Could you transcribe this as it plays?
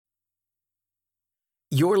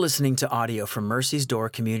You're listening to audio from Mercy's Door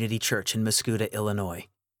Community Church in Muscuda, Illinois.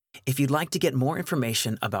 If you'd like to get more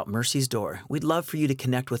information about Mercy's Door, we'd love for you to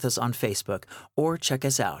connect with us on Facebook or check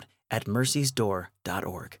us out at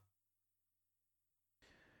mercysdoor.org.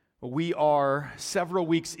 We are several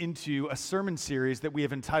weeks into a sermon series that we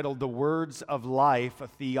have entitled The Words of Life, a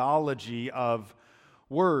theology of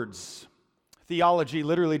words. Theology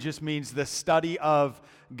literally just means the study of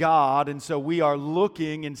God, and so we are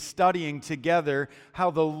looking and studying together how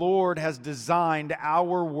the Lord has designed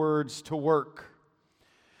our words to work.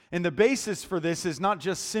 And the basis for this is not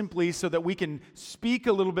just simply so that we can speak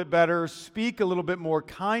a little bit better, speak a little bit more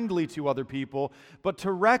kindly to other people, but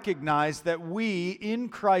to recognize that we in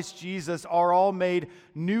Christ Jesus are all made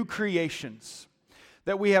new creations.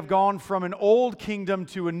 That we have gone from an old kingdom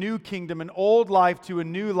to a new kingdom, an old life to a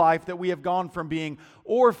new life, that we have gone from being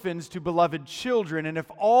orphans to beloved children. And if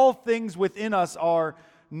all things within us are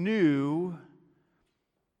new,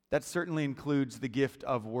 that certainly includes the gift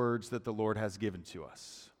of words that the Lord has given to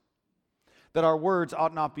us. That our words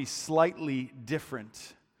ought not be slightly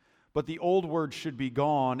different, but the old words should be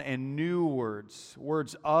gone and new words,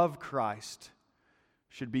 words of Christ,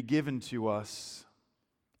 should be given to us,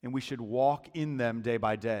 and we should walk in them day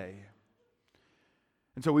by day.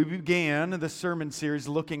 And so we began the sermon series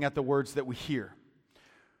looking at the words that we hear.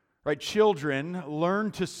 Right? Children learn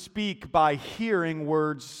to speak by hearing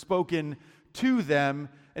words spoken to them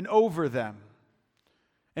and over them.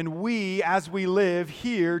 And we, as we live,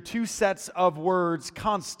 hear two sets of words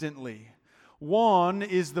constantly. One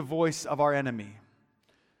is the voice of our enemy.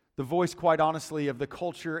 The voice, quite honestly, of the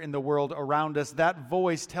culture in the world around us. That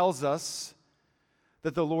voice tells us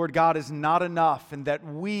that the Lord God is not enough, and that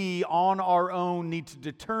we on our own need to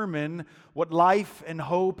determine what life and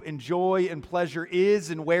hope and joy and pleasure is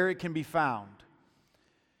and where it can be found.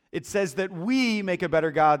 It says that we make a better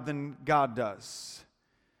God than God does.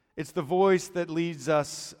 It's the voice that leads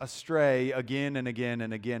us astray again and again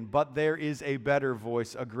and again. But there is a better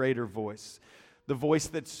voice, a greater voice. The voice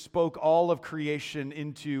that spoke all of creation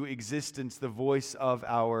into existence, the voice of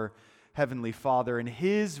our Heavenly Father. And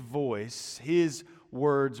His voice, His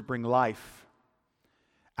words bring life.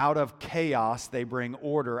 Out of chaos, they bring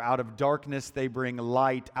order. Out of darkness, they bring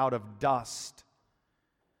light. Out of dust,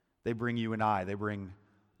 they bring you and I. They bring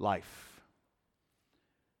life.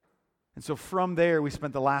 And so from there, we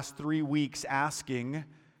spent the last 3 weeks asking,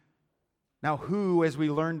 now who, as we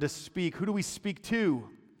learn to speak, who do we speak to?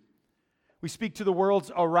 We speak to the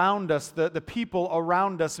worlds around us, the people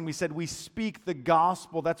around us, and we said we speak the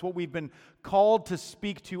gospel. That's what we've been called to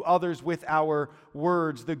speak to others with our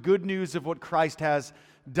words, the good news of what Christ has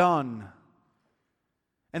done.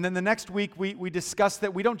 And then the next week we discussed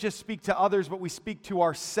that we don't just speak to others, but we speak to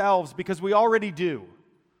ourselves because we already do.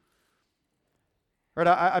 Right,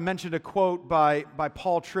 I mentioned a quote by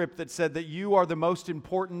Paul Tripp that said that you are the most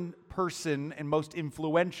important person and most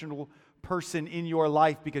influential person in your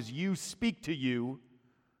life because you speak to you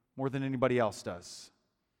more than anybody else does.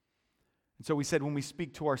 And so we said when we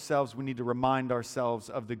speak to ourselves, we need to remind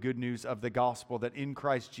ourselves of the good news of the gospel, that in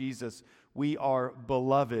Christ Jesus we are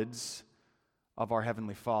beloveds of our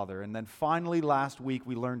Heavenly Father. And then finally last week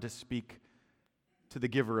we learned to speak to the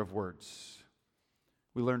giver of words.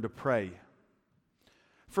 We learned to pray.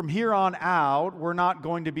 From here on out, we're not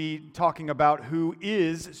going to be talking about who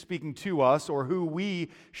is speaking to us or who we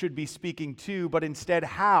should be speaking to, but instead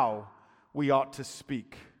how we ought to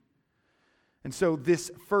speak. And so this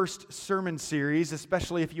first sermon series,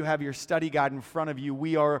 especially if you have your study guide in front of you,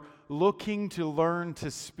 we are looking to learn to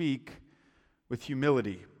speak with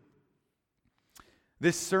humility.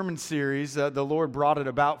 This sermon series, the Lord brought it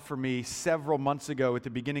about for me several months ago at the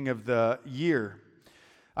beginning of the year.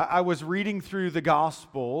 I was reading through the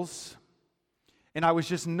Gospels, and I was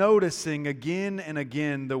just noticing again and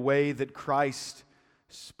again the way that Christ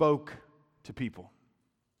spoke to people.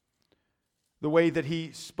 The way that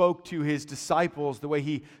He spoke to His disciples, the way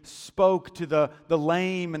He spoke to the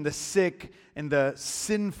lame and the sick and the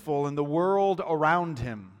sinful and the world around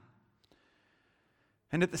Him.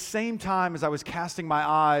 And at the same time as I was casting my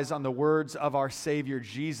eyes on the words of our Savior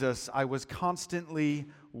Jesus, I was constantly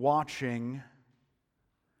watching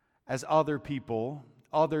as other people,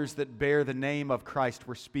 others that bear the name of Christ,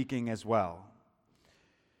 were speaking as well.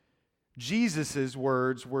 Jesus'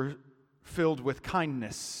 words were filled with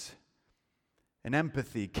kindness and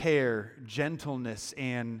empathy, care, gentleness,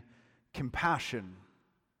 and compassion.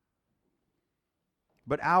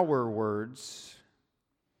 But our words,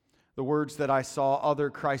 the words that I saw other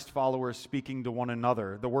Christ followers speaking to one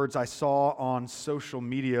another, the words I saw on social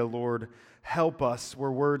media, Lord, help us,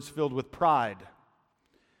 were words filled with pride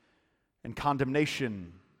and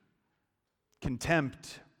condemnation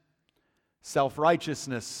contempt,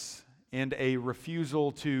 self-righteousness, and a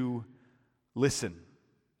refusal to listen.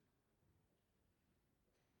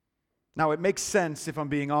 Now, it makes sense, if I'm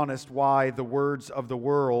being honest, why the words of the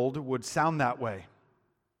world would sound that way.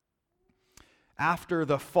 After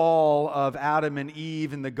the fall of Adam and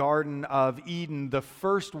Eve in the Garden of Eden, the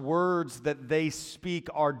first words that they speak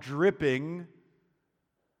are dripping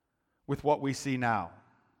with what we see now.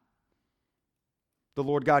 The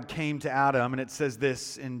Lord God came to Adam, and it says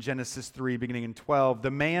this in Genesis 3, beginning in 12.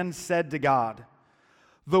 The man said to God,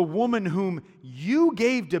 "The woman whom you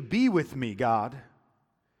gave to be with me, God,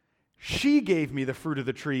 she gave me the fruit of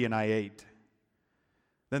the tree, and I ate."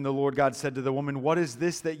 Then the Lord God said to the woman, "What is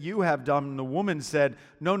this that you have done?" And the woman said,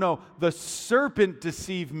 No, the serpent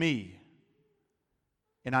deceived me,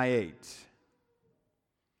 and I ate."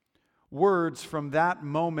 Words from that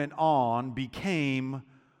moment on became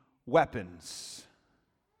weapons.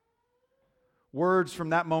 Words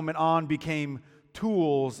from that moment on became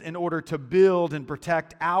tools in order to build and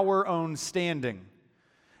protect our own standing,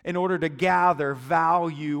 in order to gather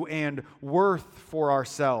value and worth for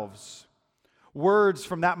ourselves. Words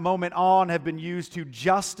from that moment on have been used to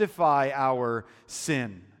justify our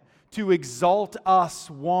sin, to exalt us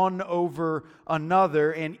one over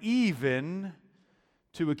another, and even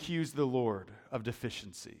to accuse the Lord of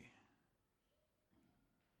deficiency.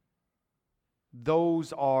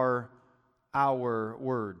 Those are our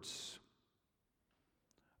words.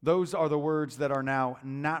 Those are the words that are now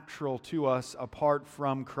natural to us apart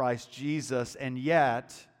from Christ Jesus, and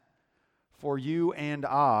yet, for you and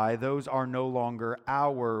I, those are no longer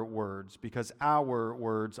our words, because our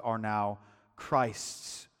words are now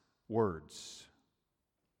Christ's words.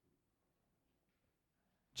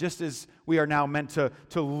 Just as we are now meant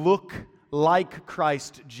to look like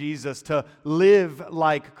Christ Jesus, to live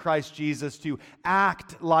like Christ Jesus, to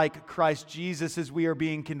act like Christ Jesus as we are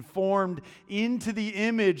being conformed into the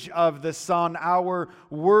image of the Son, our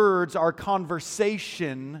words, our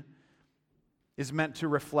conversation is meant to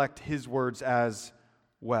reflect His words as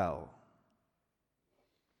well.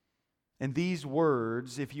 And these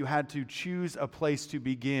words, if you had to choose a place to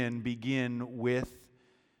begin with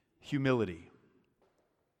humility.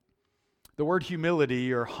 The word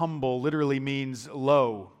humility or humble literally means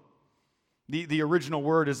low. The original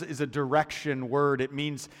word is a direction word. It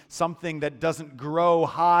means something that doesn't grow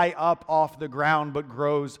high up off the ground but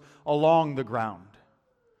grows along the ground.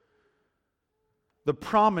 The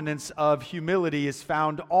prominence of humility is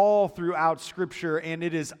found all throughout Scripture, and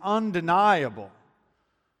it is undeniable.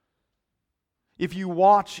 If you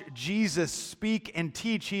watch Jesus speak and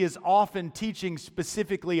teach, He is often teaching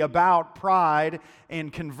specifically about pride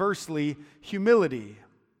and, conversely, humility.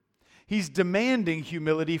 He's demanding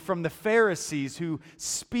humility from the Pharisees who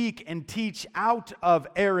speak and teach out of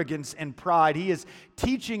arrogance and pride. He is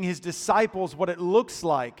teaching His disciples what it looks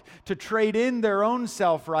like to trade in their own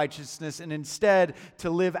self-righteousness and instead to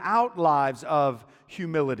live out lives of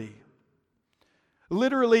humility.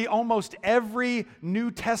 Literally, almost every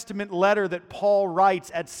New Testament letter that Paul writes,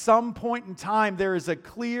 at some point in time, there is a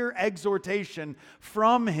clear exhortation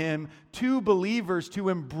from him to believers to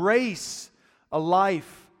embrace a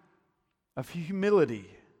life of humility.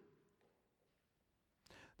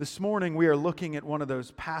 This morning, we are looking at one of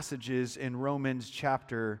those passages in Romans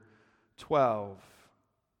chapter 12.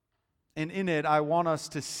 And in it, I want us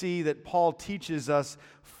to see that Paul teaches us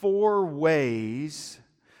 4 ways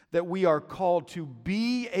that we are called to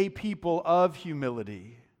be a people of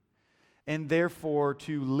humility and therefore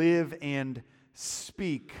to live and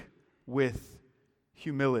speak with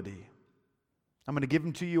humility. I'm going to give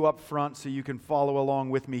them to you up front so you can follow along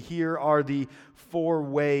with me. Here are the 4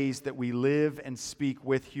 ways that we live and speak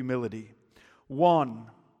with humility. 1,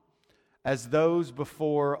 as those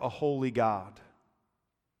before a holy God.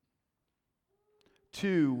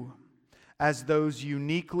 2, as those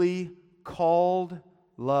uniquely called,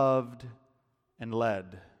 loved, and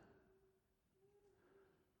led.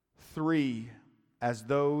 3, as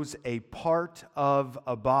those a part of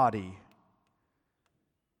a body.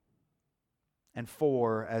 And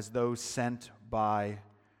 4, as those sent by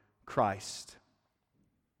Christ.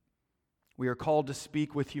 We are called to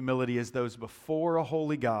speak with humility as those before a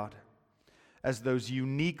holy God, as those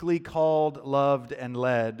uniquely called, loved, and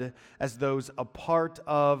led, as those a part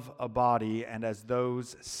of a body, and as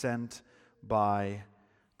those sent by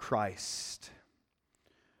Christ.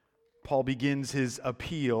 Paul begins his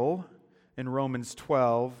appeal in Romans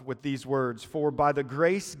 12 with these words, "For by the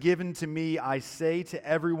grace given to me, I say to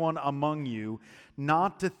everyone among you,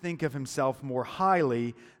 not to think of himself more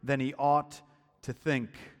highly than he ought to think,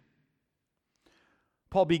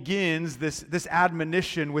 Paul begins this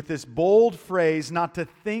admonition with this bold phrase, not to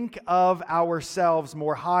think of ourselves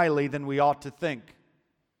more highly than we ought to think.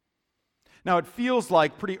 Now, it feels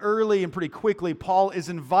like pretty early and pretty quickly, Paul is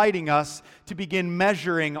inviting us to begin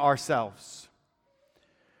measuring ourselves.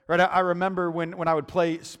 Right? I remember when I would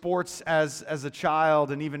play sports as a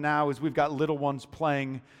child, and even now as we've got little ones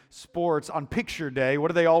playing sports on picture day, what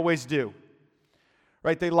do they always do?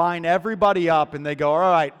 Right? They line everybody up and they go, all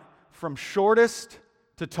right, from shortest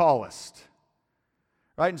to tallest.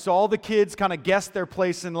 Right? And so all the kids kind of guess their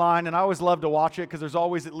place in line, and I always love to watch it because there's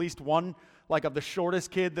always at least one like of the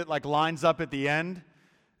shortest kid that like lines up at the end,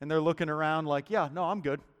 and they're looking around like, yeah, no, I'm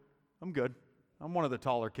good. I'm one of the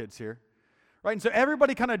taller kids here. Right? And so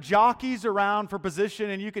everybody kind of jockeys around for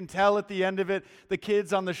position, and you can tell at the end of it, the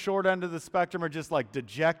kids on the short end of the spectrum are just like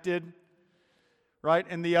dejected. Right?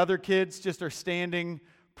 And the other kids just are standing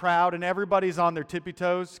proud, and everybody's on their tippy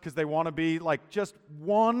toes because they want to be like just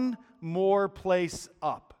one more place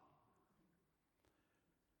up.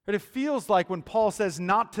 But it feels like when Paul says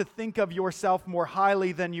not to think of yourself more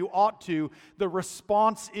highly than you ought to, the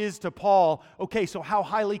response is to Paul, okay, so how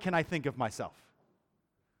highly can I think of myself?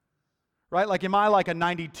 Right? Like, am I like a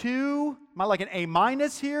 92? Am I like an A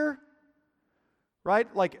minus here? Right?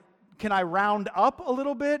 Like, can I round up a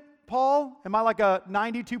little bit, Paul? Am I like a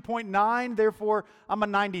 92.9, therefore I'm a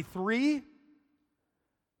 93?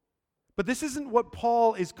 But this isn't what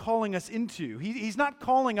Paul is calling us into. He's not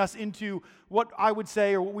calling us into what I would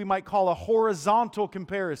say, or what we might call a horizontal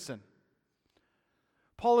comparison.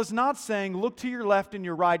 Paul is not saying, look to your left and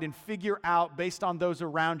your right and figure out, based on those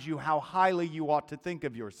around you, how highly you ought to think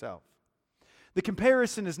of yourself. The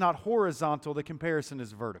comparison is not horizontal, the comparison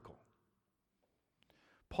is vertical.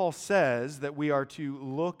 Paul says that we are to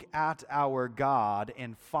look at our God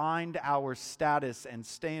and find our status and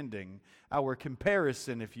standing, our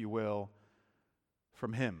comparison, if you will,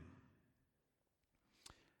 from Him.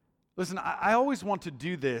 Listen, I always want to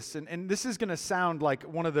do this, and this is going to sound like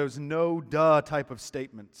one of those no-duh type of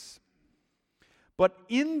statements. But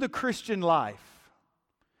in the Christian life,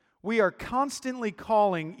 we are constantly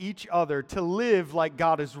calling each other to live like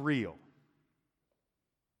God is real.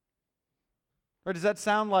 Or does that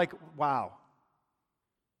sound like, wow?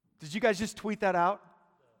 Did you guys just tweet that out?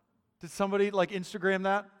 Did somebody like Instagram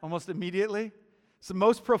that almost immediately? It's the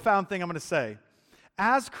most profound thing I'm going to say.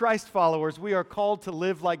 As Christ followers, we are called to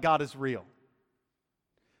live like God is real.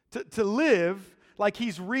 To live like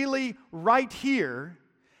He's really right here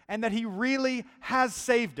and that He really has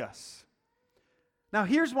saved us. Now,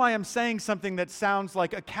 here's why I'm saying something that sounds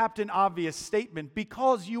like a Captain Obvious statement,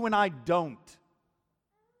 because you and I don't.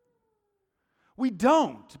 We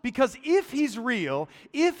don't, because if He's real,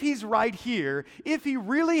 if He's right here, if He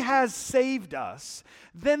really has saved us,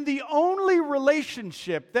 then the only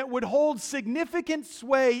relationship that would hold significant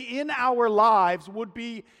sway in our lives would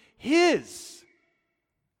be His.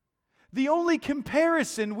 The only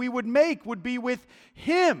comparison we would make would be with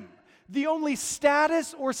Him. The only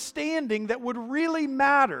status or standing that would really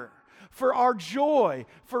matter for our joy,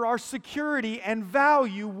 for our security and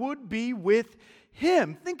value would be with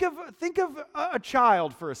Him. Think of a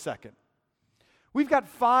child for a second. We've got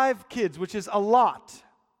 5 kids, which is a lot.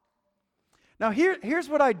 Now here's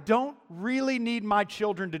what I don't really need my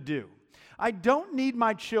children to do. I don't need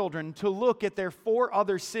my children to look at their 4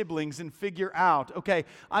 other siblings and figure out, okay,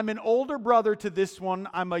 I'm an older brother to this one,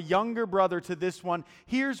 I'm a younger brother to this one,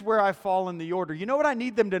 here's where I fall in the order. You know what I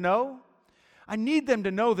need them to know? I need them to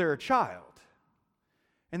know they're a child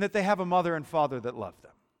and that they have a mother and father that love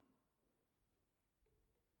them.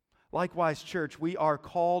 Likewise, church, we are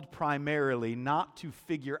called primarily not to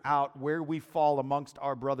figure out where we fall amongst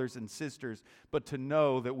our brothers and sisters, but to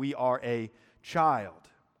know that we are a child.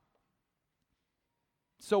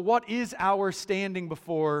 So what is our standing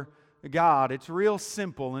before God? It's real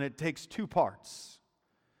simple, and it takes 2 parts.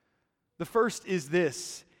 The first is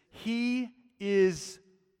this: He is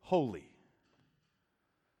holy.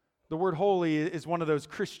 The word holy is one of those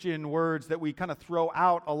Christian words that we kind of throw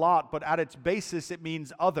out a lot, but at its basis it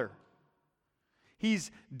means other.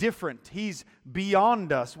 He's different. He's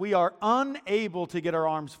beyond us. We are unable to get our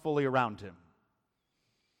arms fully around Him.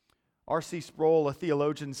 R.C. Sproul, a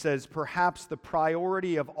theologian, says, perhaps the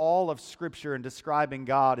priority of all of Scripture in describing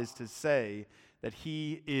God is to say that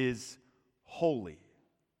He is holy.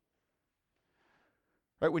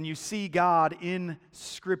 Right? When you see God in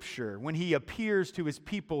Scripture, when He appears to His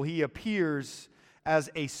people, He appears as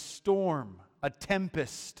a storm, a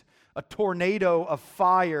tempest, a tornado of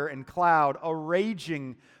fire and cloud, a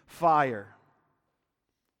raging fire.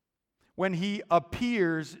 When He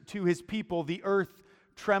appears to His people, the earth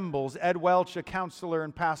trembles. Ed Welch, a counselor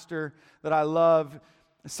and pastor that I love,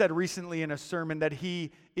 said recently in a sermon that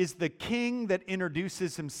he is the king that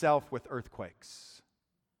introduces himself with earthquakes.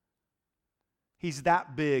 He's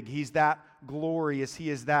that big, he's that glorious, he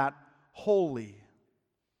is that holy.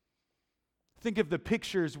 Think of the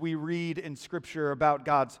pictures we read in Scripture about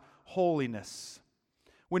God's holiness.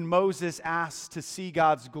 When Moses asks to see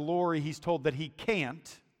God's glory, he's told that he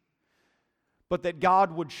can't, but that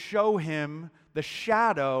God would show him the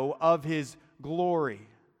shadow of his glory.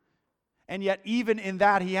 And yet, even in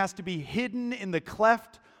that, he has to be hidden in the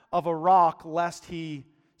cleft of a rock lest he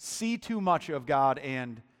see too much of God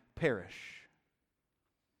and perish.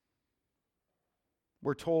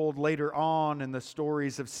 We're told later on in the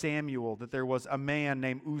stories of Samuel that there was a man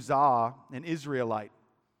named Uzzah, an Israelite.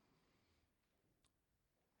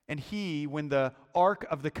 And he, when the Ark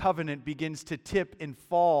of the Covenant begins to tip and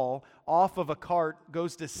fall off of a cart,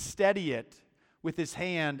 goes to steady it with his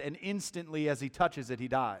hand, and instantly as he touches it, he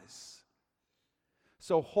dies.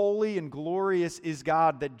 So holy and glorious is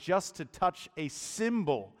God that just to touch a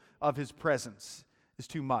symbol of his presence is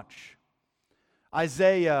too much.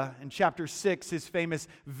 Isaiah in chapter 6, his famous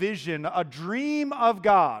vision, a dream of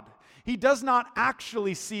God. He does not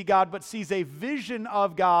actually see God, but sees a vision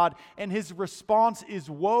of God, and his response is,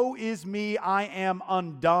 "Woe is me, I am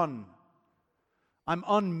undone. I'm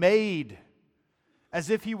unmade." As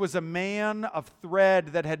if he was a man of thread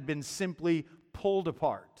that had been simply pulled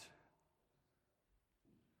apart.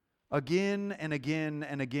 Again and again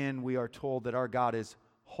and again, we are told that our God is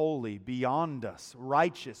holy, beyond us,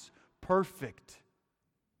 righteous, perfect.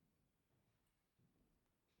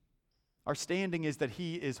 Our standing is that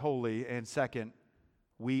he is holy, and second,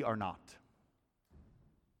 we are not.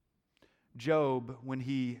 Job, when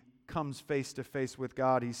he comes face to face with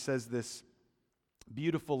God, he says this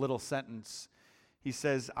beautiful little sentence. He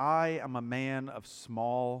says, "I am a man of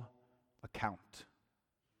small account."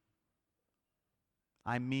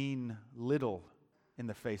 I mean little in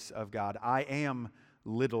the face of God. I am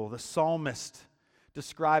little. The psalmist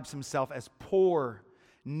describes himself as poor,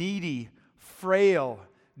 needy, frail,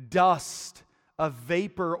 dust, a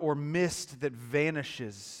vapor or mist that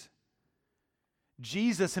vanishes.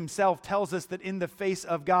 Jesus himself tells us that in the face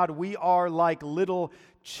of God, we are like little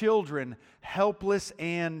children, helpless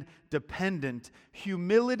and dependent.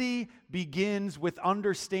 Humility begins with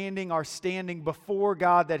understanding our standing before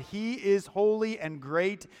God, that he is holy and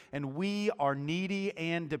great, and we are needy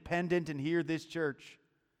and dependent. And here, this church,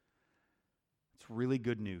 it's really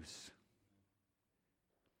good news.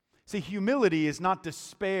 See, humility is not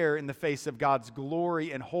despair in the face of God's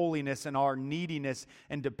glory and holiness and our neediness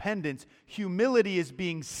and dependence. Humility is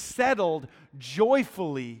being settled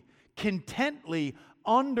joyfully, contently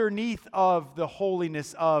underneath of the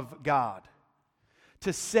holiness of God.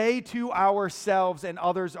 To say to ourselves and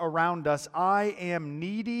others around us, "I am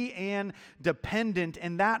needy and dependent,"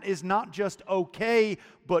 and that is not just okay,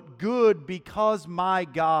 but good, because my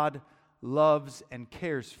God loves and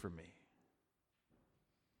cares for me.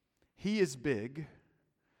 He is big,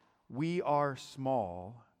 we are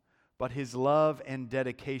small, but his love and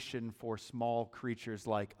dedication for small creatures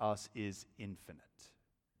like us is infinite.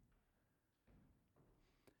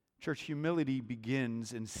 Church, humility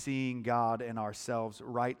begins in seeing God and ourselves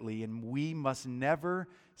rightly, and we must never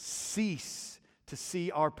cease to see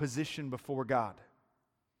our position before God.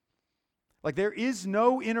 Like, there is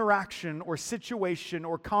no interaction or situation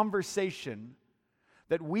or conversation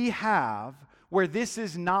that we have where this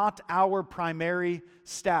is not our primary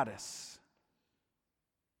status.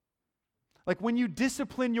 Like when you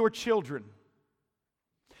discipline your children,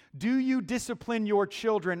 do you discipline your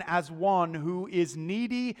children as one who is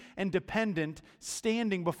needy and dependent,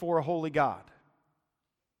 standing before a holy God?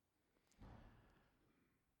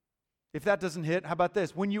 If that doesn't hit, how about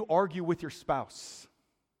this? When you argue with your spouse,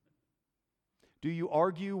 do you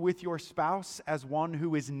argue with your spouse as one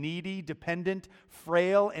who is needy, dependent,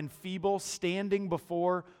 frail, and feeble, standing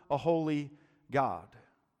before a holy God?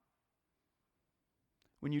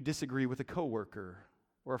 When you disagree with a coworker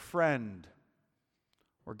or a friend,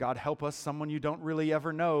 or God help us, someone you don't really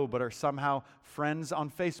ever know but are somehow friends on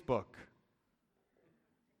Facebook,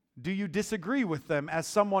 do you disagree with them as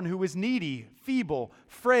someone who is needy, feeble,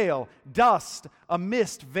 frail, dust, a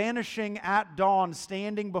mist vanishing at dawn,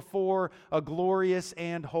 standing before a glorious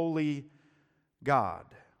and holy God?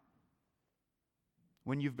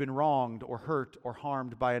 When you've been wronged or hurt or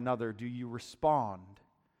harmed by another, do you respond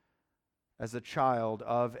as a child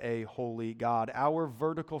of a holy God? Our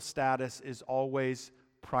vertical status is always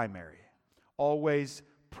primary, always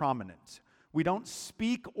prominent. We don't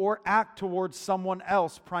speak or act towards someone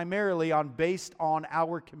else primarily based on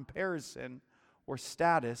our comparison or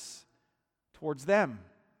status towards them.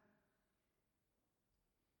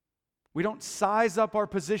 We don't size up our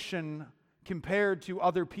position compared to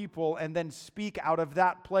other people and then speak out of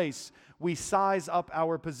that place. We size up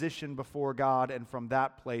our position before God, and from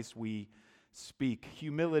that place we speak.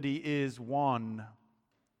 Humility is one.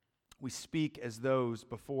 We speak as those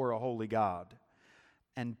before a holy God.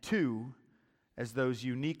 And two, as those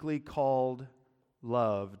uniquely called,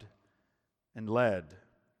 loved, and led.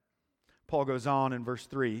 Paul goes on in verse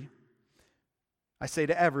 3. I say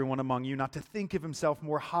to everyone among you not to think of himself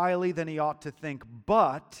more highly than he ought to think,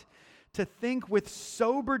 but to think with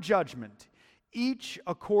sober judgment, each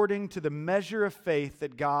according to the measure of faith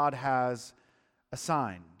that God has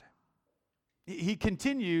assigned. He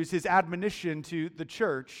continues his admonition to the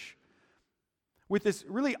church with this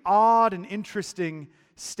really odd and interesting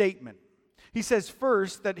statement. He says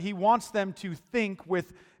first that he wants them to think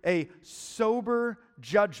with a sober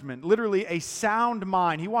judgment, literally a sound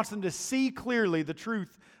mind. He wants them to see clearly the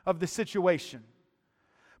truth of the situation.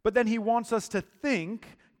 But then he wants us to think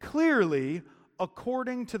clearly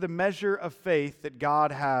according to the measure of faith that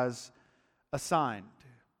God has assigned.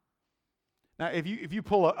 Now, if you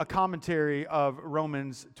pull a commentary of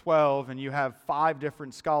Romans 12 and you have 5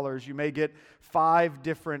 different scholars, you may get 5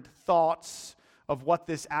 different thoughts of what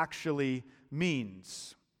this actually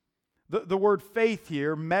means. The word faith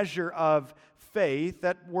here, measure of faith,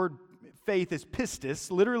 that word faith is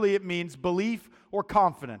pistis. Literally it means belief or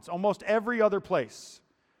confidence, almost every other place.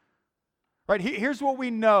 Right, here's what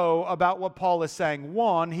we know about what Paul is saying.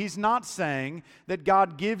 One, he's not saying that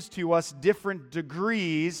God gives to us different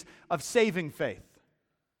degrees of saving faith.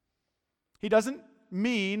 He doesn't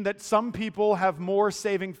mean that some people have more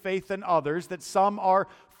saving faith than others, that some are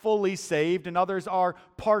fully saved and others are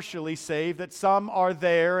partially saved, that some are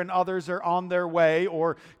there and others are on their way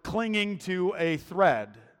or clinging to a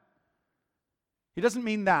thread. He doesn't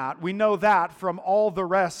mean that. We know that from all the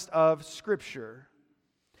rest of Scripture.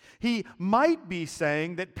 He might be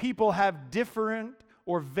saying that people have different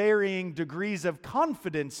or varying degrees of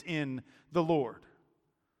confidence in the Lord.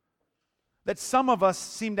 That some of us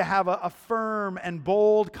seem to have a firm and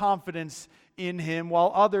bold confidence in Him,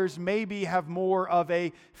 while others maybe have more of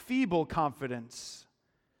a feeble confidence.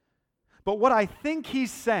 But what I think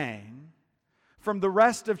he's saying from the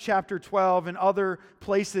rest of chapter 12 and other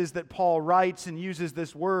places that Paul writes and uses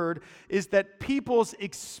this word is that people's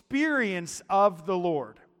experience of the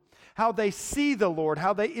Lord, how they see the Lord,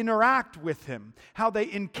 how they interact with Him, how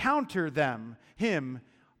they encounter Him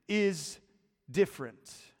is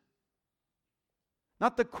different.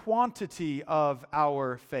 Not the quantity of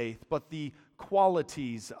our faith, but the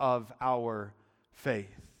qualities of our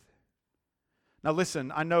faith. Now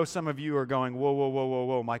listen, I know some of you are going,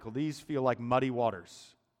 whoa, Michael, these feel like muddy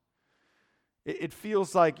waters. It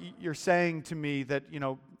feels like you're saying to me that,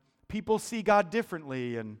 people see God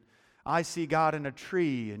differently, and I see God in a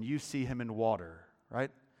tree, and you see Him in water, right?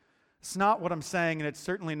 It's not what I'm saying, and it's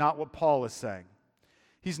certainly not what Paul is saying.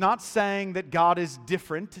 He's not saying that God is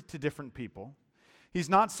different to different people. He's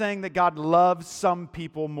not saying that God loves some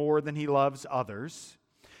people more than He loves others.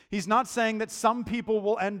 He's not saying that some people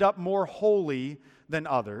will end up more holy than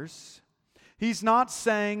others. He's not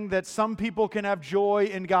saying that some people can have joy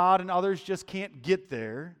in God and others just can't get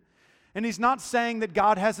there. And He's not saying that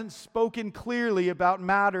God hasn't spoken clearly about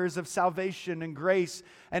matters of salvation and grace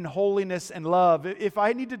and holiness and love. If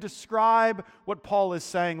I need to describe what Paul is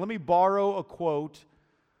saying, let me borrow a quote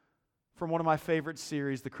from one of my favorite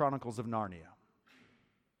series, The Chronicles of Narnia.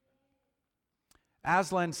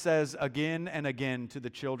 Aslan says again and again to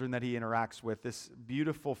the children that he interacts with this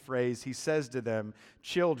beautiful phrase. He says to them,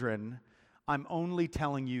 "Children, I'm only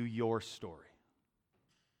telling you your story."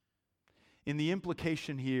 And the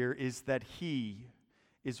implication here is that He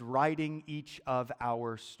is writing each of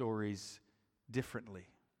our stories differently.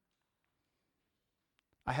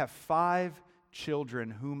 I have 5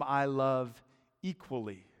 children whom I love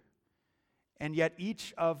equally, and yet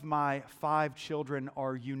each of my 5 children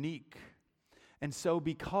are unique. And so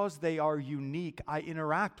because they are unique, I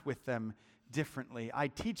interact with them differently. I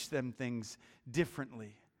teach them things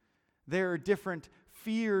differently. There are different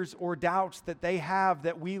fears or doubts that they have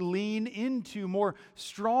that we lean into more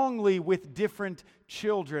strongly with different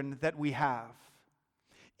children that we have.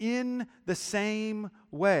 In the same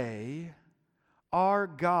way, our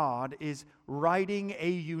God is writing a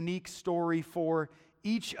unique story for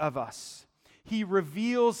each of us. He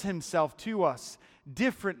reveals Himself to us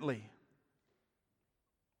differently.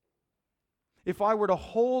 If I were to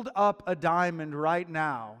hold up a diamond right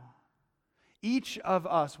now, each of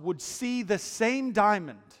us would see the same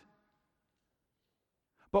diamond,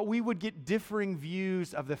 but we would get differing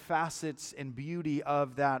views of the facets and beauty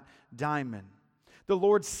of that diamond. The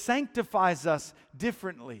Lord sanctifies us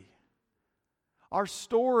differently. Our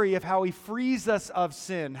story of how He frees us of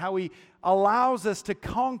sin, how He allows us to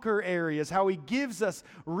conquer areas, how He gives us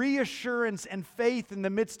reassurance and faith in the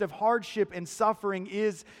midst of hardship and suffering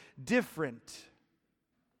is different.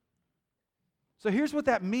 So here's what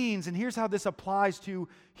that means, and here's how this applies to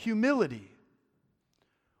humility.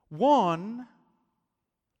 One,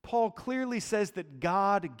 Paul clearly says that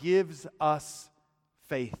God gives us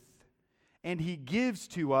faith, and He gives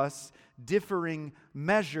to us differing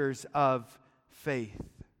measures of faith.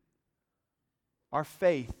 Our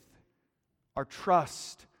faith, our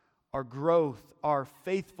trust, our growth, our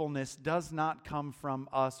faithfulness does not come from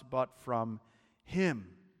us but from Him.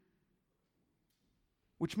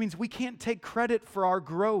 Which means we can't take credit for our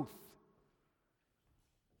growth.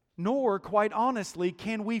 Nor, quite honestly,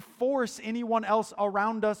 can we force anyone else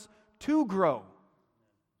around us to grow.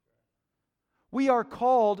 We are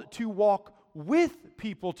called to walk with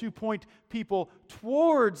people, to point people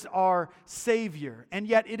towards our Savior. And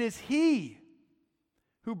yet it is He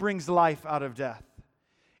who brings life out of death.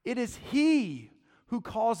 It is He who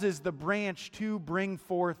causes the branch to bring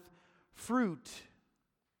forth fruit.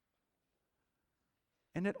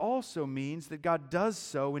 And it also means that God does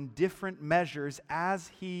so in different measures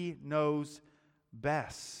as He knows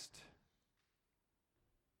best.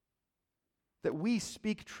 That we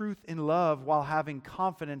speak truth in love while having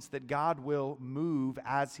confidence that God will move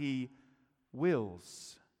as He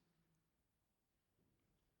wills.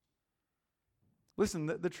 Listen,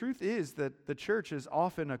 the truth is that the church is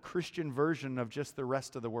often a Christian version of just the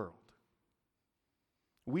rest of the world.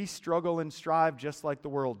 We struggle and strive just like the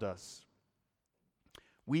world does.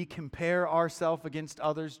 We compare ourselves against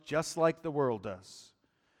others just like the world does.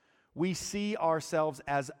 We see ourselves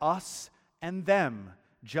as us and them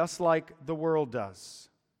just like the world does.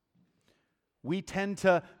 We tend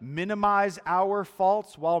to minimize our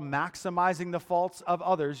faults while maximizing the faults of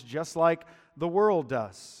others just like the world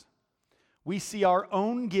does. We see our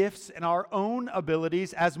own gifts and our own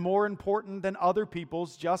abilities as more important than other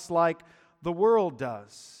people's just like the world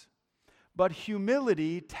does. But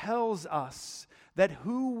humility tells us that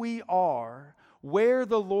who we are, where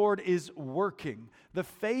the Lord is working, the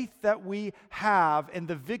faith that we have and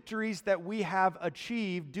the victories that we have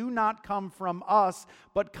achieved do not come from us,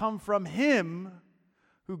 but come from Him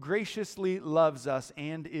who graciously loves us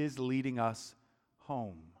and is leading us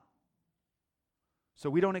home. So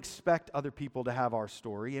we don't expect other people to have our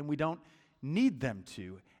story, and we don't need them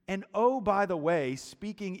to. And oh, by the way,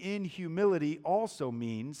 speaking in humility also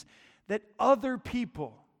means that other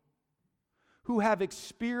people who have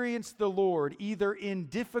experienced the Lord either in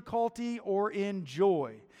difficulty or in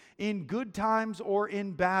joy, in good times or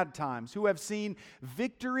in bad times, who have seen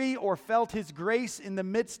victory or felt His grace in the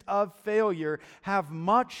midst of failure, have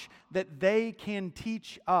much that they can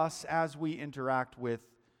teach us as we interact with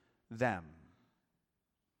them.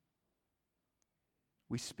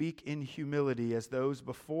 We speak in humility as those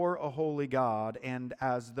before a holy God and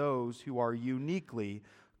as those who are uniquely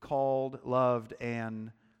called, loved,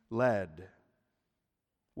 and led.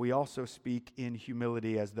 We also speak in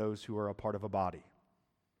humility as those who are a part of a body.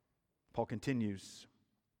 Paul continues,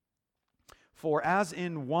 "For as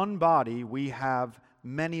in one body we have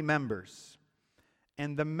many members,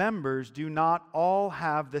 and the members do not all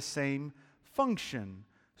have the same function,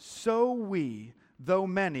 so we, though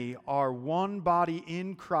many, are one body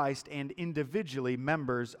in Christ and individually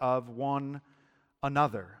members of one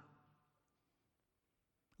another."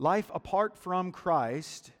 Life apart from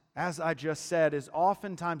Christ, as I just said, is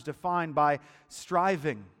oftentimes defined by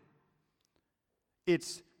striving.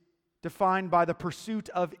 It's defined by the pursuit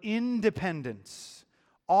of independence,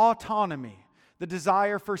 autonomy, the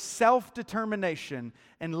desire for self-determination,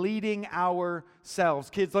 and leading ourselves.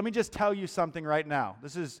 Kids, let me just tell you something right now.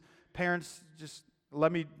 This is, parents, just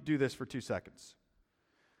let me do this for 2 seconds.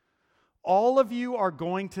 All of you are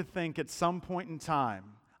going to think at some point in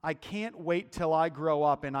time, I can't wait till I grow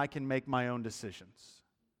up and I can make my own decisions.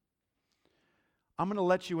 I'm going to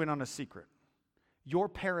let you in on a secret. Your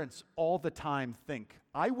parents all the time think,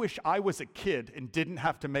 I wish I was a kid and didn't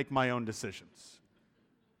have to make my own decisions.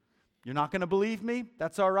 You're not going to believe me?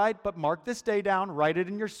 That's all right, but mark this day down, write it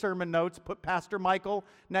in your sermon notes, put Pastor Michael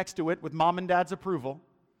next to it with mom and dad's approval,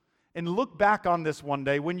 and look back on this one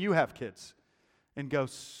day when you have kids and go,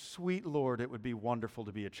 sweet Lord, it would be wonderful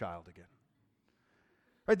to be a child again.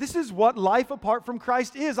 Right? This is what life apart from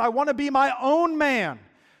Christ is. I want to be my own man,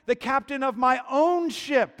 the captain of my own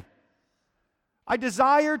ship. I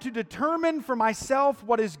desire to determine for myself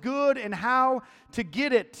what is good and how to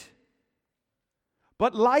get it.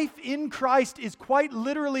 But life in Christ is quite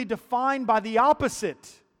literally defined by the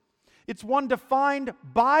opposite. It's one defined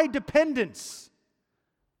by dependence.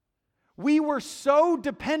 We were so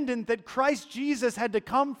dependent that Christ Jesus had to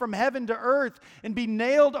come from heaven to earth and be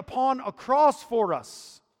nailed upon a cross for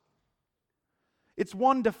us. It's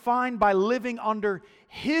one defined by living under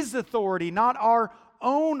His authority, not our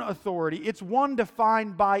own authority. It's one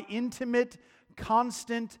defined by intimate,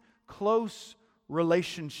 constant, close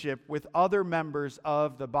relationship with other members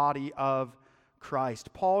of the body of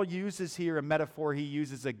Christ. Paul uses here a metaphor he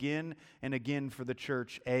uses again and again for the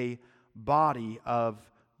church, a body of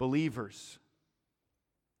believers.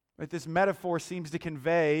 Right, this metaphor seems to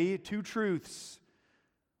convey two truths.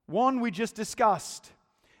 One we just discussed.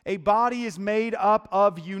 A body is made up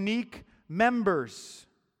of unique members,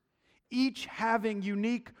 each having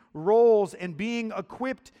unique roles and being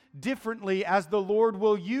equipped differently as the Lord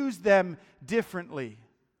will use them differently.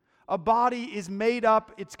 A body is made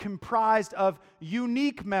up, it's comprised of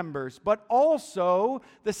unique members, but also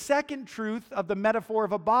the second truth of the metaphor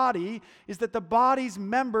of a body is that the body's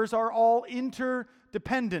members are all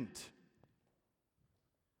interdependent.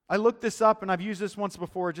 I looked this up and I've used this once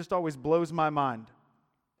before, it just always blows my mind.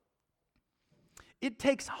 It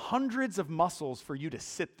takes hundreds of muscles for you to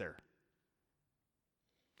sit there.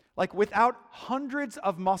 Like without hundreds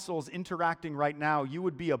of muscles interacting right now, you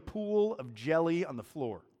would be a pool of jelly on the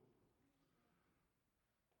floor.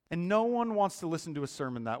 And no one wants to listen to a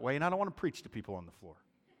sermon that way, and I don't want to preach to people on the floor.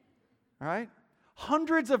 All right?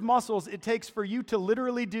 Hundreds of muscles it takes for you to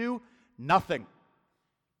literally do nothing.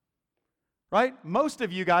 Right? Most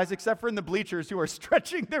of you guys, except for in the bleachers who are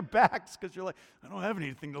stretching their backs because you're like, I don't have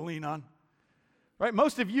anything to lean on. Right?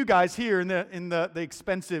 Most of you guys here in the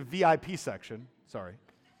expensive VIP section, sorry.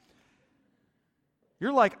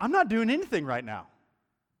 You're like, I'm not doing anything right now.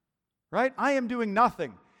 Right? I am doing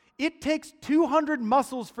nothing. It takes 200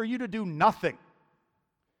 muscles for you to do nothing.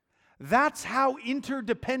 That's how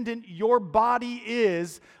interdependent your body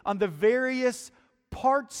is on the various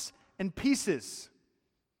parts and pieces.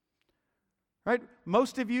 Right?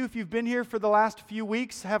 Most of you, if you've been here for the last few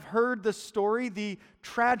weeks, have heard the story, the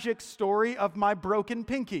tragic story of my broken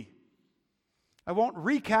pinky. I won't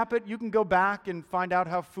recap it. You can go back and find out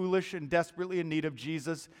how foolish and desperately in need of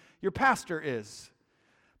Jesus your pastor is.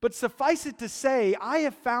 But suffice it to say, I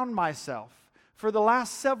have found myself for the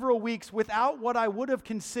last several weeks without what I would have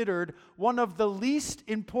considered one of the least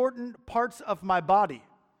important parts of my body.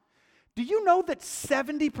 Do you know that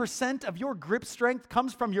 70% of your grip strength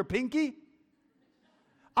comes from your pinky?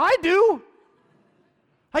 I do.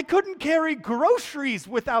 I couldn't carry groceries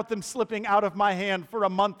without them slipping out of my hand for a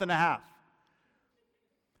month and a half.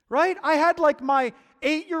 Right? I had like my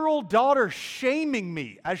 8-year-old daughter shaming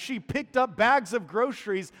me as she picked up bags of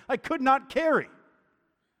groceries I could not carry.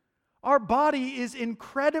 Our body is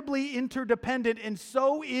incredibly interdependent, and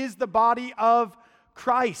so is the body of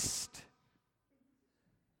Christ.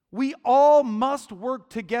 We all must work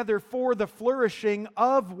together for the flourishing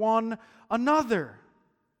of one another.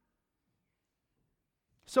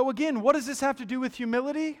 So again, what does this have to do with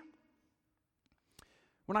humility?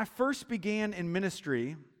 When I first began in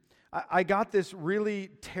ministry, I got this really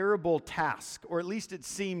terrible task, or at least it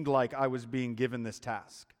seemed like I was being given this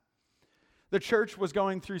task. The church was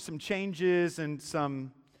going through some changes and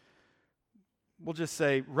some, we'll just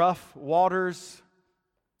say, rough waters.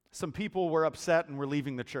 Some people were upset and were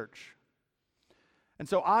leaving the church. And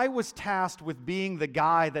so I was tasked with being the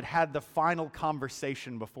guy that had the final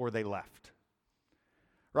conversation before they left.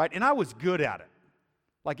 Right? And I was good at it.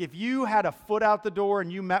 Like if you had a foot out the door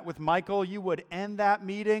and you met with Michael, you would end that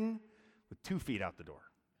meeting with 2 feet out the door.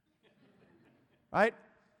 Right?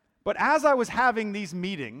 But as I was having these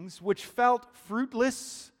meetings, which felt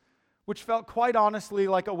fruitless, which felt quite honestly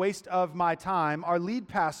like a waste of my time, our lead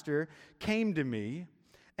pastor came to me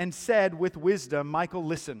and said with wisdom, Michael,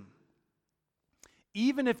 listen,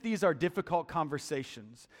 even if these are difficult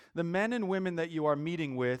conversations, the men and women that you are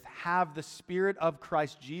meeting with have the Spirit of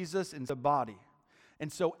Christ Jesus in the body.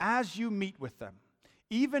 And so as you meet with them,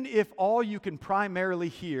 even if all you can primarily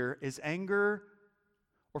hear is anger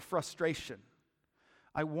or frustration,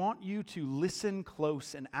 I want you to listen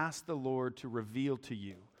close and ask the Lord to reveal to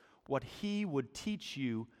you what He would teach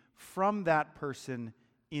you from that person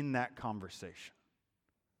in that conversation.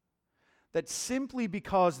 That simply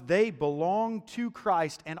because they belong to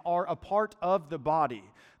Christ and are a part of the body,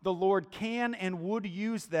 the Lord can and would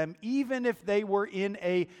use them even if they were in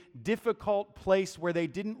a difficult place where they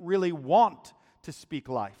didn't really want to speak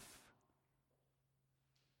life.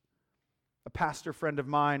 A pastor friend of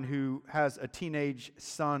mine who has a teenage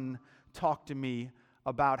son talked to me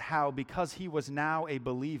about how because he was now a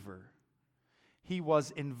believer, he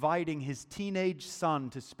was inviting his teenage son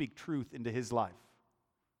to speak truth into his life.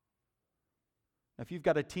 Now, if you've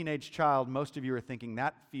got a teenage child, most of you are thinking,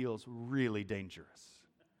 that feels really dangerous.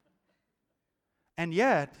 And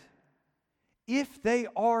yet, if they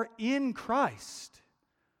are in Christ,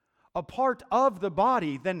 a part of the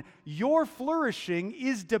body, then your flourishing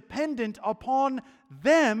is dependent upon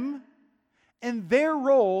them and their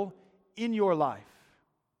role in your life.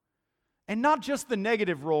 And not just the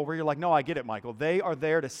negative role where you're like, no, I get it, Michael. They are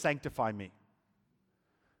there to sanctify me.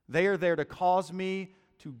 They are there to cause me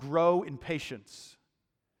to grow in patience.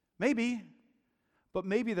 Maybe, but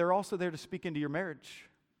maybe they're also there to speak into your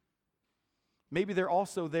marriage. Maybe they're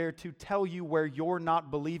also there to tell you where you're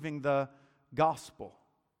not believing the gospel.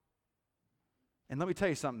 And let me tell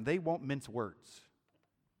you something, they won't mince words.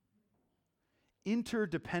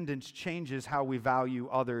 Interdependence changes how we value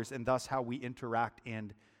others and thus how we interact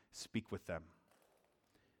and speak with them.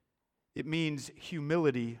 It means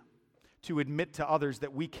humility to admit to others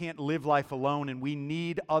that we can't live life alone and we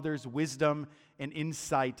need others' wisdom and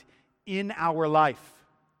insight in our life.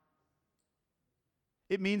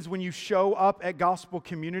 It means when you show up at Gospel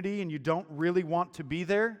Community and you don't really want to be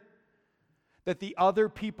there, that the other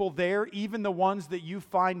people there, even the ones that you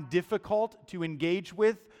find difficult to engage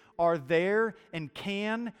with, are there and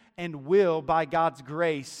can and will, by God's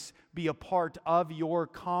grace, be a part of your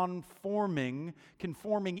conforming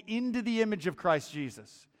into the image of Christ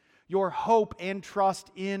Jesus. Your hope and trust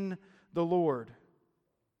in the Lord.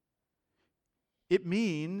 It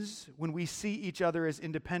means, when we see each other as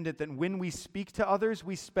independent, that when we speak to others,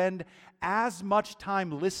 we spend as much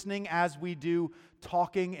time listening as we do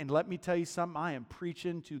talking. And let me tell you something, I am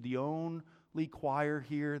preaching to the only choir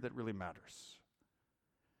here that really matters.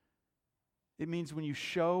 It means when you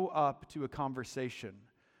show up to a conversation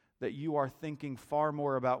that you are thinking far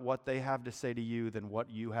more about what they have to say to you than what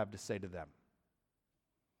you have to say to them.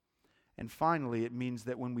 And finally, it means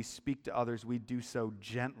that when we speak to others, we do so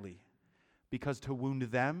gently, because to wound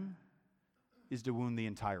them is to wound the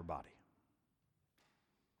entire body.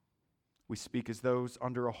 We speak as those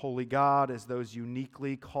under a holy God, as those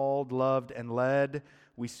uniquely called, loved, and led.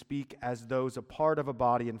 We speak as those a part of a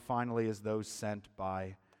body, and finally as those sent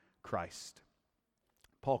by Christ.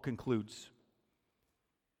 Paul concludes.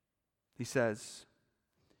 He says,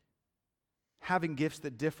 having gifts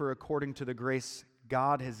that differ according to the grace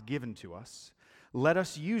God has given to us, let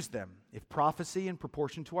us use them, if prophecy in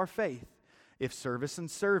proportion to our faith, if service and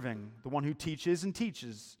serving, the one who teaches and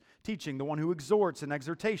teaching, the one who exhorts and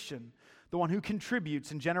exhortation, the one who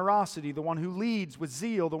contributes in generosity, the one who leads with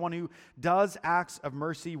zeal, the one who does acts of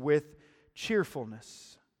mercy with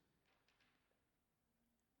cheerfulness.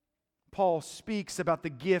 Paul speaks about the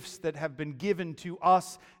gifts that have been given to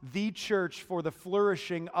us, the church, for the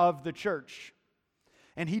flourishing of the church.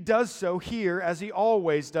 And he does so here, as he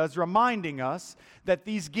always does, reminding us that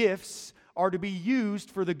these gifts are to be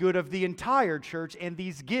used for the good of the entire church, and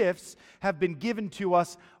these gifts have been given to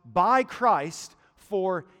us by Christ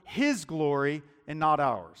for His glory and not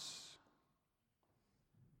ours.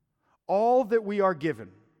 All that we are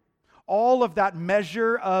given, all of that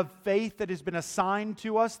measure of faith that has been assigned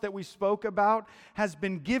to us that we spoke about has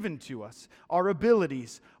been given to us. Our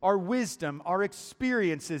abilities, our wisdom, our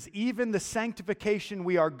experiences, even the sanctification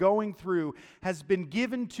we are going through has been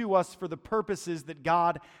given to us for the purposes that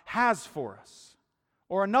God has for us.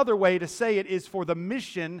 Or another way to say it is for the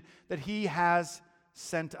mission that He has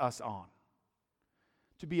sent us on.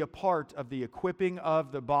 To be a part of the equipping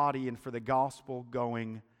of the body and for the gospel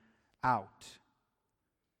going out.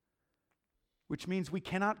 Which means we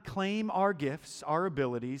cannot claim our gifts, our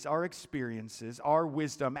abilities, our experiences, our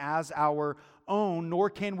wisdom as our own, nor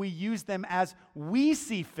can we use them as we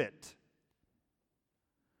see fit.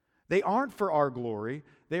 They aren't for our glory,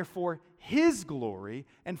 they're for His glory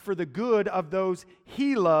and for the good of those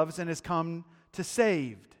He loves and has come to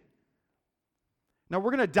save. Now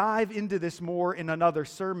we're going to dive into this more in another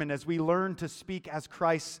sermon as we learn to speak as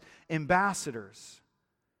Christ's ambassadors.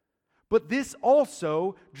 But this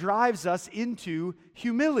also drives us into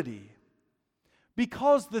humility.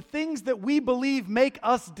 Because the things that we believe make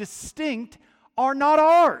us distinct are not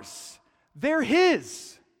ours. They're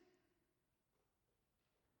His.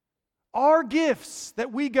 Our gifts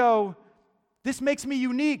that we go, this makes me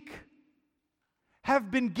unique,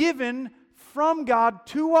 have been given from God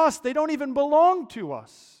to us. They don't even belong to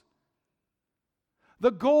us. The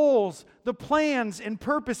goals, the plans, and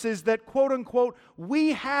purposes that, quote unquote,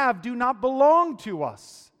 we have do not belong to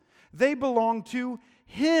us. They belong to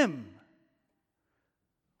Him.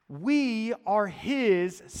 We are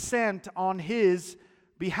His, sent on His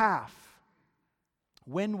behalf.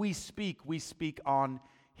 When we speak on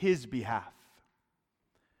His behalf.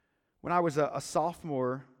 When I was a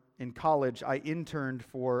sophomore in college, I interned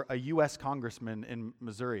for a U.S. congressman in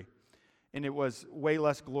Missouri. And it was way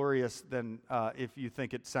less glorious than if you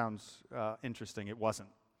think it sounds interesting. It wasn't.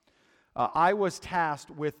 I was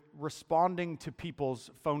tasked with responding to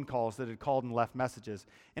people's phone calls that had called and left messages.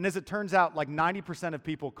 And as it turns out, like 90% of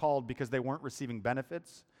people called because they weren't receiving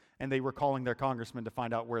benefits, and they were calling their congressman to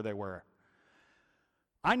find out where they were.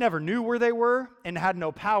 I never knew where they were and had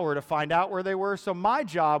no power to find out where they were, so my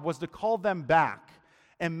job was to call them back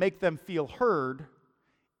and make them feel heard,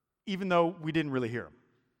 even though we didn't really hear them.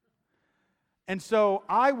 And so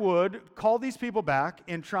I would call these people back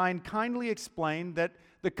and try and kindly explain that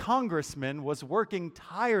the congressman was working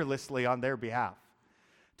tirelessly on their behalf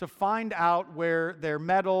to find out where their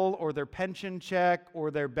medal or their pension check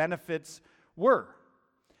or their benefits were.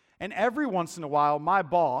 And every once in a while, my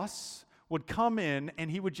boss would come in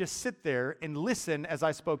and he would just sit there and listen as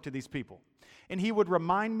I spoke to these people. And he would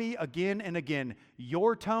remind me again and again,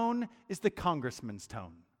 your tone is the congressman's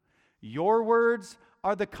tone. Your words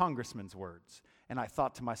are the congressman's words. And I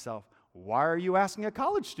thought to myself, why are you asking a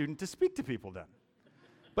college student to speak to people then?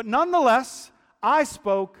 But nonetheless, I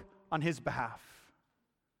spoke on his behalf.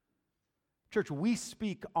 Church, we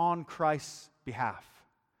speak on Christ's behalf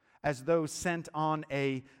as those sent on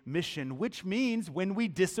a mission, which means when we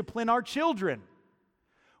discipline our children,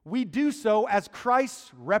 we do so as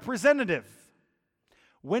Christ's representative.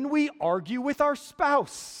 When we argue with our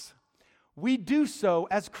spouse, we do so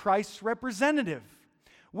as Christ's representative.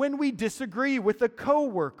 When we disagree with a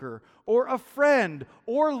coworker or a friend,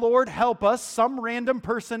 or Lord help us, some random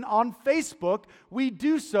person on Facebook, we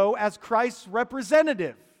do so as Christ's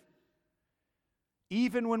representative.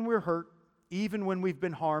 Even when we're hurt, even when we've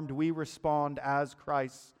been harmed, we respond as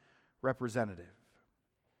Christ's representative.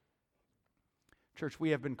 Church,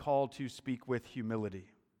 we have been called to speak with humility.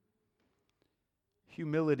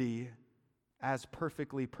 Humility as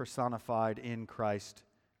perfectly personified in Christ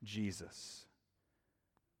Jesus.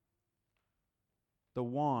 The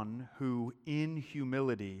one who in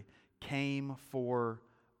humility came for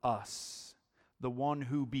us. The one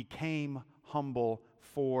who became humble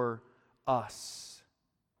for us.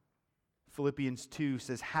 Philippians 2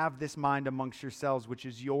 says, have this mind amongst yourselves, which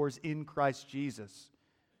is yours in Christ Jesus.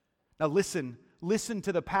 Now listen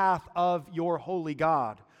to the path of your holy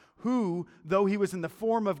God, who, though he was in the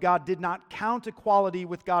form of God, did not count equality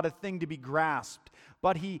with God a thing to be grasped,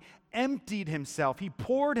 but he emptied himself, he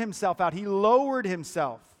poured himself out, he lowered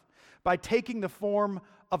himself by taking the form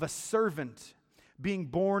of a servant, being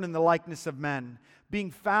born in the likeness of men, being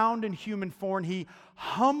found in human form, he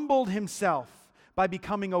humbled himself by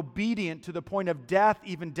becoming obedient to the point of death,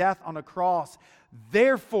 even death on a cross.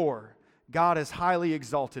 Therefore, God has highly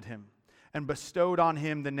exalted him and bestowed on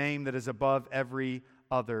him the name that is above every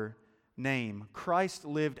other name. Christ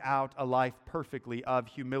lived out a life perfectly of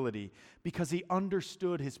humility because he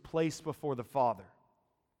understood his place before the Father.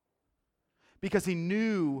 Because he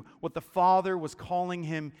knew what the Father was calling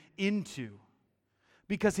him into.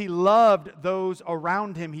 Because he loved those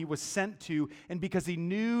around him he was sent to, and because he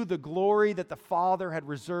knew the glory that the Father had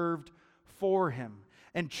reserved for him.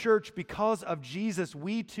 And church, because of Jesus,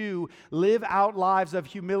 we too live out lives of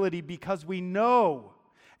humility because we know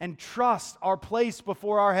and trust our place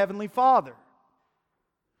before our Heavenly Father.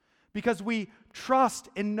 Because we trust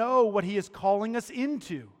and know what he is calling us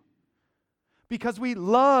into. Because we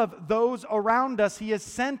love those around us he has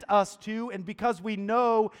sent us to, and because we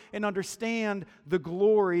know and understand the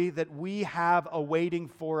glory that we have awaiting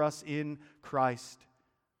for us in Christ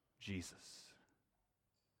Jesus.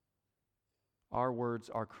 Our words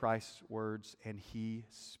are Christ's words, and he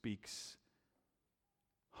speaks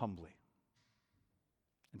humbly.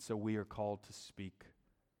 And so we are called to speak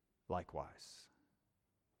likewise.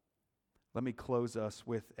 Let me close us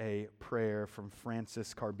with a prayer from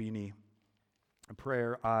Francis Carbini. A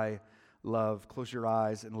prayer I love. Close your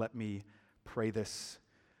eyes and let me pray this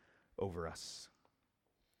over us.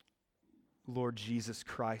 Lord Jesus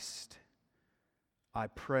Christ, I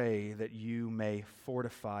pray that you may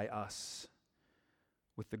fortify us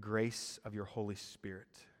with the grace of your Holy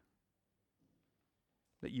Spirit,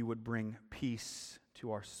 that you would bring peace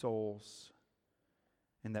to our souls,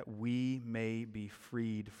 and that we may be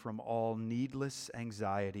freed from all needless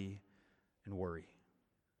anxiety and worry.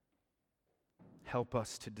 Help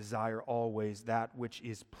us to desire always that which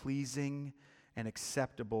is pleasing and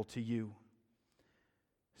acceptable to you,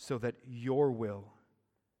 so that your will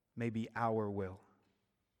may be our will.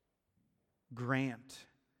 Grant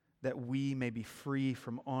that we may be free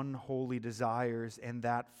from unholy desires, and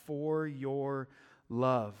that for your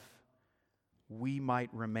love we might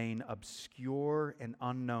remain obscure and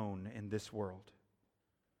unknown in this world.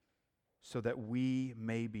 so that we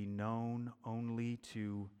may be known only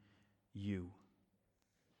to you.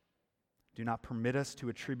 Do not permit us to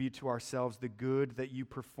attribute to ourselves the good that you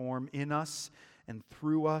perform in us and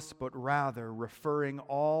through us, but rather, referring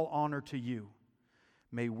all honor to you,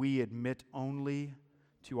 may we admit only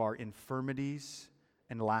to our infirmities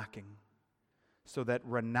and lacking, so that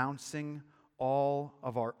renouncing all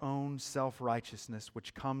of our own self-righteousness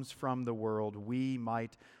which comes from the world, we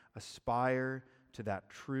might aspire to that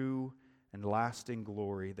true and lasting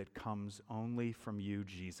glory that comes only from you,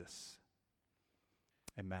 Jesus.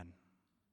 Amen.